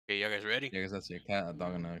Okay, you guys ready? Yeah, that's your cat, a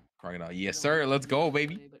dog, and a crocodile. Yes, sir. Let's go,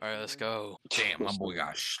 baby. All right, let's go. Damn, my boy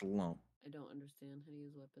got slumped. I don't understand how to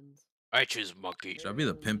use weapons. I choose monkey. Should I be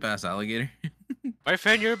the pimp ass alligator? My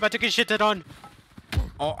friend, you're about to get shitted on.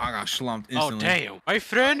 Oh, I got slumped instantly. Oh, damn. My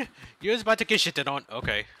friend, you're about to get shitted on.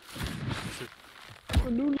 Okay.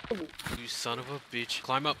 You son of a bitch.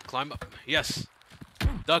 Climb up, climb up. Yes.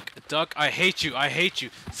 Duck, duck, I hate you, I hate you.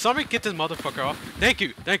 Somebody get this motherfucker off. Thank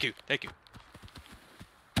you, thank you, thank you.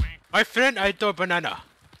 My friend, I throw a banana.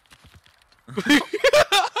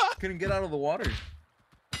 Couldn't get out of the water.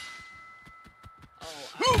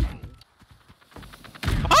 Oh,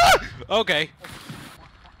 Ah! Okay.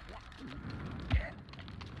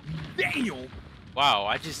 Daniel! Wow,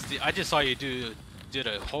 I just saw you did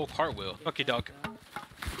a whole cartwheel. Lucky dog.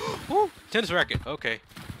 Woo! Tennis racket. Okay.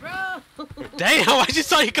 bro! Damn! I just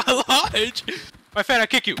saw you got lodged. My friend, I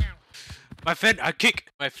kick you. My friend, I kick.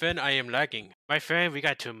 My friend, I am lagging. My friend, we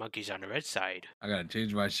got 2 monkeys on the red side. I gotta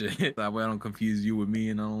change my shit. That way I don't confuse you with me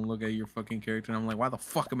and I don't look at your fucking character and I'm like, why the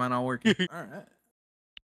fuck am I not working? Alright.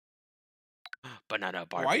 Banana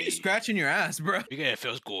Barbie. Why are you scratching your ass, bro? Because it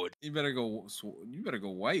feels good. You better go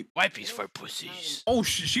wipe. Wipies for pussies. Oh,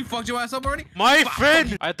 she fucked your ass up already? My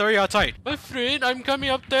friend! I throw you outside. My friend, I'm coming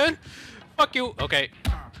up there. Fuck you. Okay.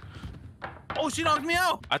 Oh, she knocked me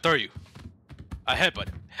out. I throw you. A headbutt.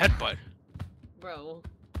 Headbutt. Bro.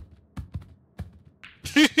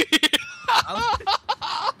 I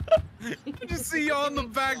just see y'all in the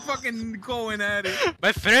back fucking going at it.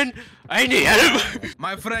 My friend, I need help.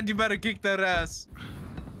 My friend, you better kick that ass.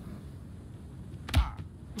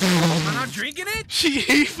 I'm not drinking it?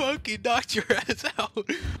 She fucking knocked your ass out.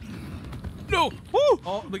 No. Woo.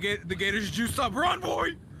 Oh, the gator's juiced up. Run,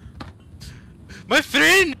 boy. My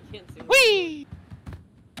friend. Can't see Wee.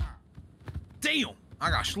 Damn. I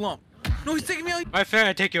got slumped. No, he's taking me out. My friend,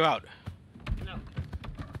 I take you out. No.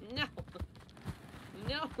 No.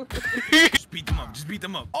 No. Just beat them up. Just beat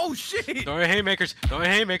them up. Oh, shit. Throwing haymakers. Throwing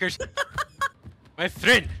haymakers. My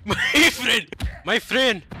friend. My friend. My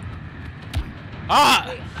friend. Ah.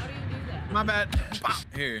 Wait, how do you do that? My bad.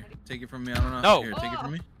 Here, take it from me. I don't know. No. Here, take it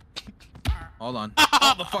from me. Hold on.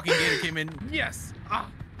 Oh, the fucking gator came in. Yes. Ah.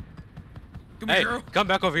 Come Hey, here, girl. come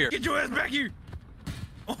back over here. Get your ass back here.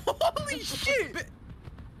 Holy shit.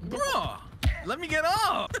 Bruh. Let me get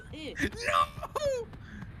up. No.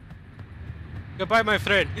 Goodbye, my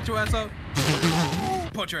friend. Get your ass up.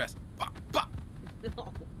 Punch your ass. Pop, pop.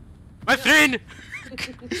 No. My friend.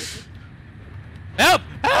 Help!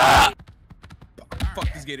 Ah!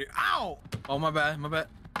 Fuck this gator. Ow. Oh, my bad. My bad.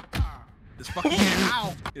 This fucking gator.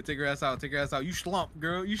 Ow. Yeah, take her ass out. Take her ass out. You slump,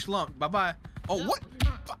 girl. You slump. Bye-bye. Oh, No. what?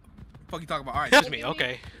 Fuck you talking about? All right. That's me.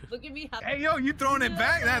 Okay. Look at me. Hey, yo, you throwing it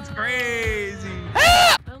back? That's crazy.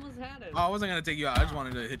 I almost had it. Oh, I wasn't gonna take you out. I just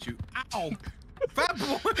wanted to hit you. Ow! Fat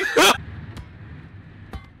boy!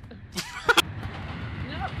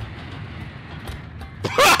 No.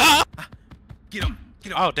 Get him!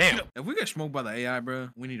 Get him! Oh, damn. Get him. If we get smoked by the AI, bro,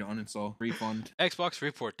 we need to uninstall. Refund. Xbox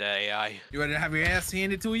report the AI. You ready to have your ass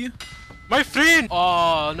handed to you? My friend!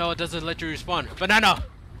 Oh, no, it doesn't let you respawn. Banana!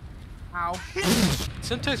 Ow.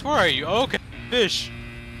 Syntax, where are you? Oh, okay. Fish.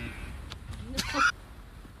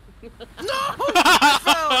 No! I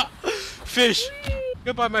fell! Fish.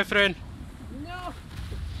 Goodbye, my friend. No.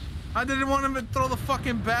 I didn't want him to throw the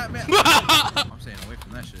fucking Batman. I'm staying away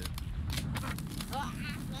from that shit.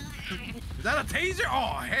 Is that a taser?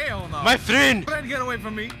 Oh, hell no. My friend! Friend, get away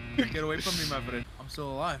from me. Get away from me, my friend. I'm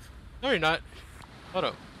still alive. No, you're not. Hold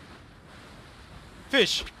up.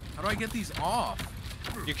 Fish. How do I get these off?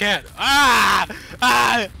 You can't. Ah!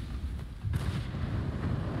 Ah!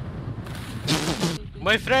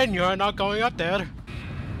 My friend, you are not going up there.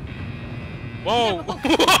 Whoa!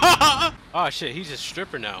 Oh shit, he's a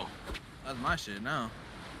stripper now. That's my shit now.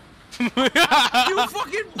 You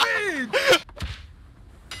fucking bitch!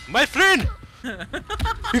 My friend!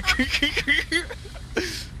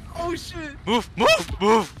 Oh shit! Move, move,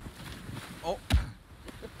 move! Oh.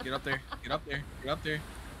 Get up there. Get up there. Get up there.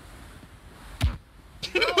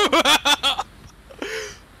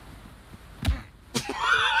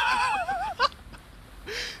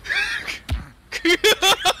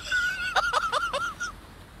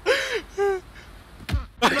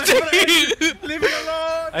 Leave me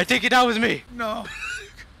alone! I take it down with me. No.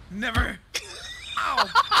 Never. Ow.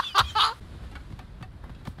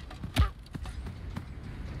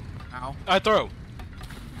 Ow. I throw. You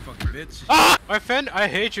fucking bitch. Ah! My friend, I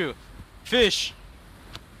hate you. Fish.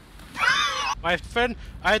 My friend,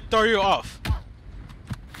 I throw you off.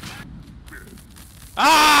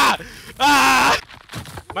 Ah! Ah!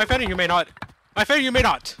 My friend, you may not. My friend, you may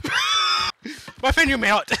not. My friend, you may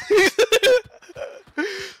not.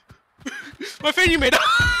 My friend, you may not.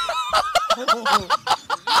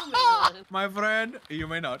 My friend, you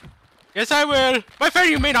may not. Yes, I will. My friend,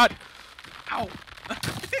 you may not. Ow!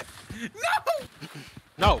 No.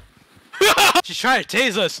 No! She's trying to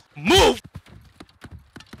tase us. Move!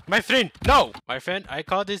 My friend, no! My friend, I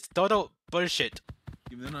call this total bullshit.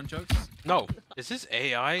 Give me the nunchucks. No. Is this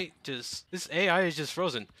AI just... This AI is just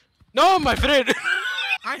frozen. No, my friend!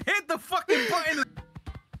 I hit the fucking button!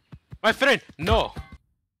 My friend, no!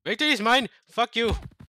 Victory is mine! Fuck you!